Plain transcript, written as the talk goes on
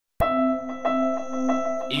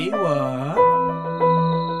Ewa.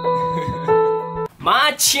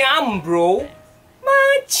 Macam bro,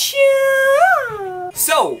 macam.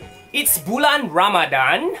 So, it's bulan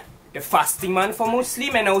Ramadan, the fasting month for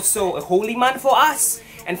Muslim and also a holy month for us.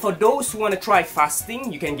 And for those who want to try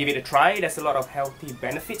fasting, you can give it a try. There's a lot of healthy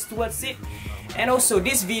benefits towards it. And also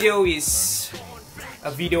this video is a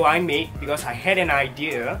video I made because I had an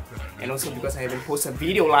idea, and also because I haven't posted a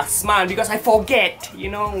video last month because I forget. You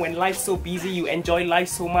know, when life's so busy, you enjoy life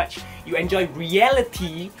so much, you enjoy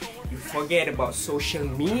reality, you forget about social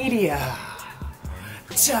media.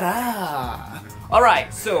 Ta-da!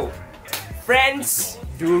 Alright, so friends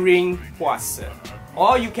during Puasa,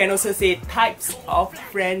 or you can also say types of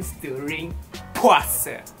friends during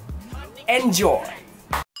Puasa. Enjoy!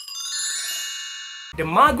 The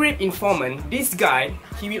Maghrib informant, this guy,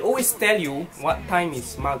 he will always tell you what time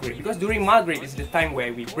is Maghrib, because during Maghrib is the time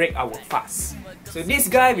where we break our fast. So this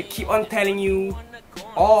guy will keep on telling you,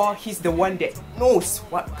 or he's the one that knows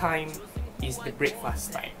what time is the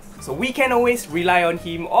breakfast time. So we can always rely on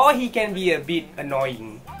him, or he can be a bit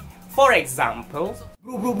annoying. For example,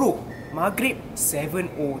 bro, Maghrib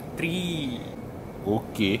 7:03.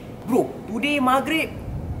 Okay. Bro, today Maghrib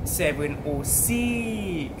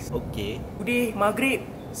 7:06. Okay. Today Maghrib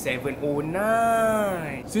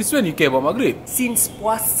 7:09. Since when you care about Maghrib? Since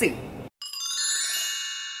puasa.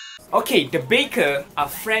 Okay, the baker are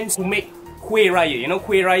friends who make kuih raya. You know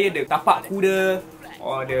kuih raya, the tapak kuda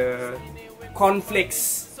or the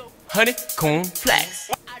cornflakes. Honey cornflakes.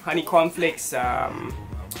 Honey cornflakes.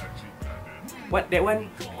 What that one?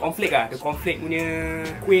 Cornflake ah, the cornflake punya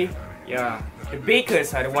kuih. Yeah, the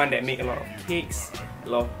bakers are the one that make a lot of cakes, a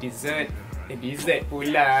lot of dessert. Dessert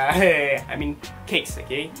pula. I mean cakes,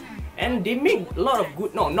 okay? And they make a lot of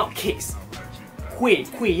good, no, not cakes. Kuih,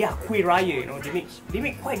 yeah, kuih raya. You know, they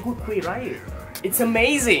make quite good kuih raya. It's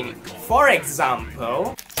amazing. For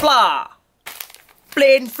example, flour,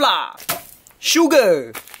 plain flour,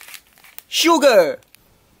 sugar,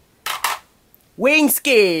 weighing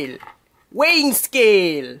scale.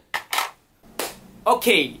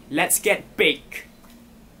 Okay, let's get baked.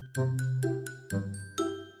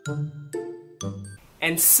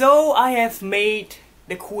 And so I have made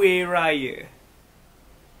the kuih raya.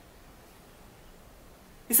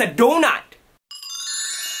 It's a donut.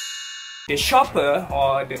 The shopper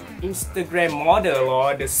or the Instagram model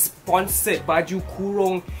or the sponsored baju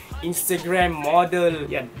kurung Instagram model,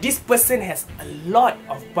 yeah, this person has a lot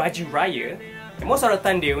of baju raya. And most of the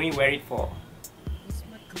time they only wear it for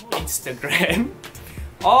Instagram.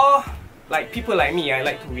 Or like people like me, I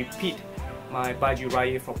like to repeat my baju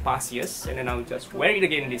raya from past years, and then I'll just wear it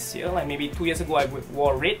again this year. Like maybe 2 years ago I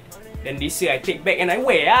wore red, then this year I take back and I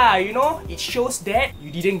wear. You know, it shows that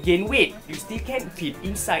you didn't gain weight. You still can fit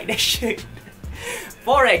inside that shirt.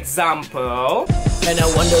 For example, and I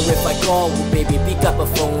wonder if I call, will baby pick up a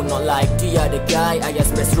phone? Not like the other guy, I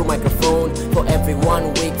just press through microphone. For every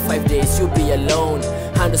 1 week, 5 days, you'll be alone.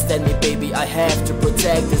 Understand me baby, I have to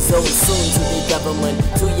protect the zone. Soon to be government,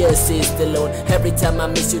 2 years is the loan. Every time I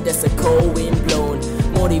miss you, there's a cold wind blown.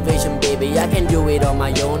 Motivation baby, I can do it on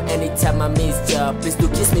my own. Anytime I miss job, please do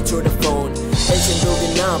kiss me through the phone. Tension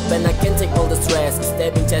building up and I can take all the stress.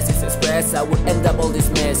 Stabbing chest is express, I would end up all this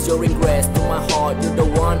mess. Your ingress to my heart, you're the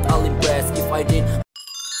one I'll impress. If I did.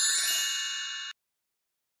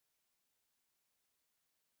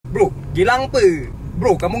 bro, gilang apa?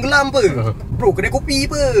 Bro, kamu gelam apa? Bro, kedai kopi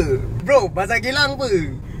apa? Bro, bazar gilang apa?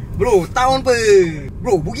 Bro, town apa?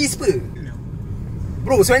 Bro, Bugis apa?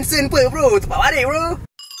 Bro, Swenson apa bro? Tempat balik bro.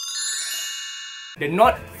 The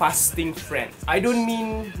not fasting friends, I don't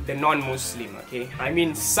mean the non-Muslim, okay? I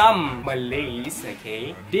mean some Malays,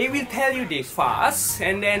 okay? They will tell you they fast,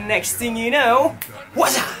 and then next thing you know,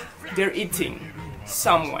 Puasa! They're eating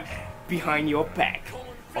somewhere behind your back,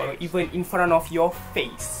 or even in front of your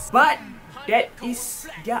face. But that is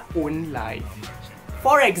their own life.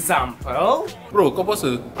 For example, Bro, kau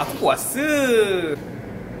puasa? aku puasa.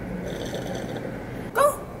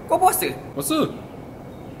 Kau puasa? Puasa?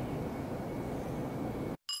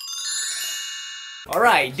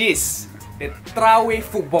 Alright, the Trawe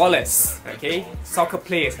footballers, okay? Soccer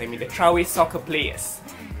players, I mean the Trawe soccer players.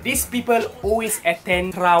 These people always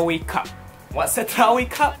attend Trawe Cup. What's a Trawe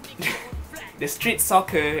Cup? The street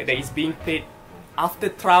soccer that is being played after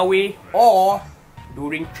Trawe or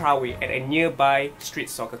during Trawe at a nearby street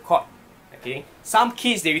soccer court. Okay? Some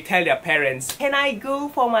kids, they will tell their parents, can I go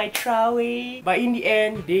for my Trawe? But in the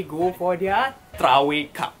end, they go for their Trawe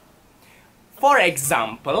Cup. For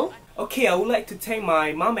example, okay, I would like to thank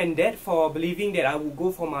my mom and dad for believing that I will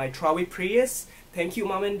go for my Trawe prayers. Thank you,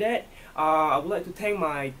 mom and dad. I would like to thank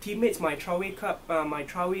my teammates, my Trawe Cup, my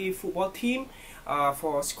Trawe football team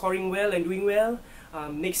for scoring well and doing well.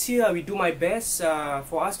 Next year I will do my best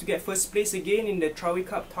for us to get first place again in the Trawe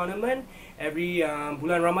Cup tournament every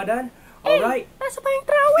bulan Ramadan. Alright?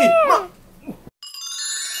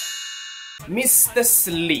 Mr.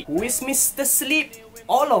 Sleep. Who is Mr. Sleep?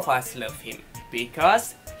 All of us love him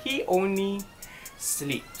because he only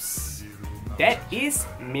sleeps. That is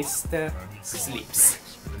Mr. Sleeps.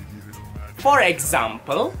 For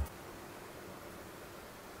example,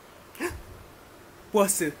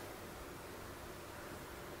 Puasa.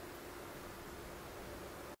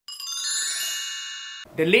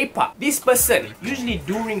 The lepak. This person, usually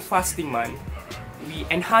during fasting month, we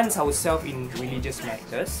enhance ourselves in religious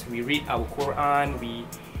matters. We read our Quran, we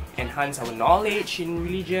enhance our knowledge in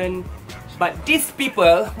religion. But these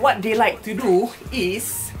people, what they like to do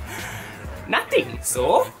is nothing.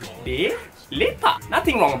 So, they lepak.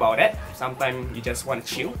 Nothing wrong about it. Sometimes you just want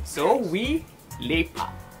to chill. So, we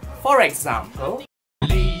lepak. For example,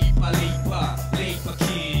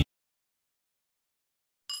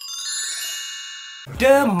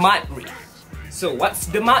 the Madrib. So what's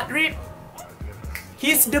the Madrib?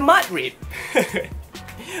 He's the Madrib.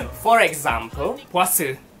 For example,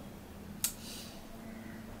 Puasa.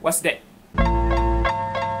 What's that?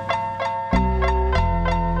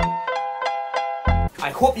 I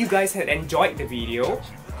hope you guys had enjoyed the video.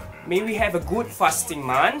 May we have a good fasting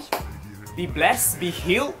month. Be blessed, be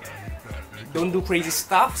healed. Don't do crazy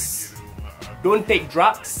stuffs. Don't take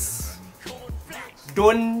drugs.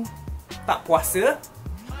 Don't tak puasa.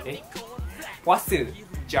 Puasa,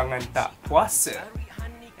 jangan tak puasa.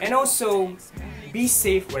 And also, be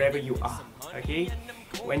safe wherever you are. Okay?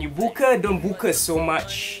 When you buka, don't buka so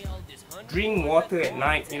much. Drink water at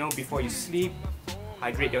night, you know, before you sleep.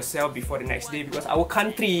 Hydrate yourself before the next day because our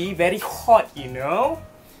country very hot, you know.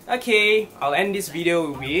 Okay, I'll end this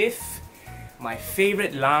video with my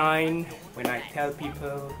favorite line when I tell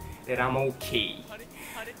people that I'm okay.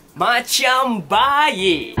 Macam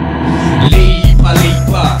bayi. Lepa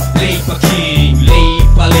lepa.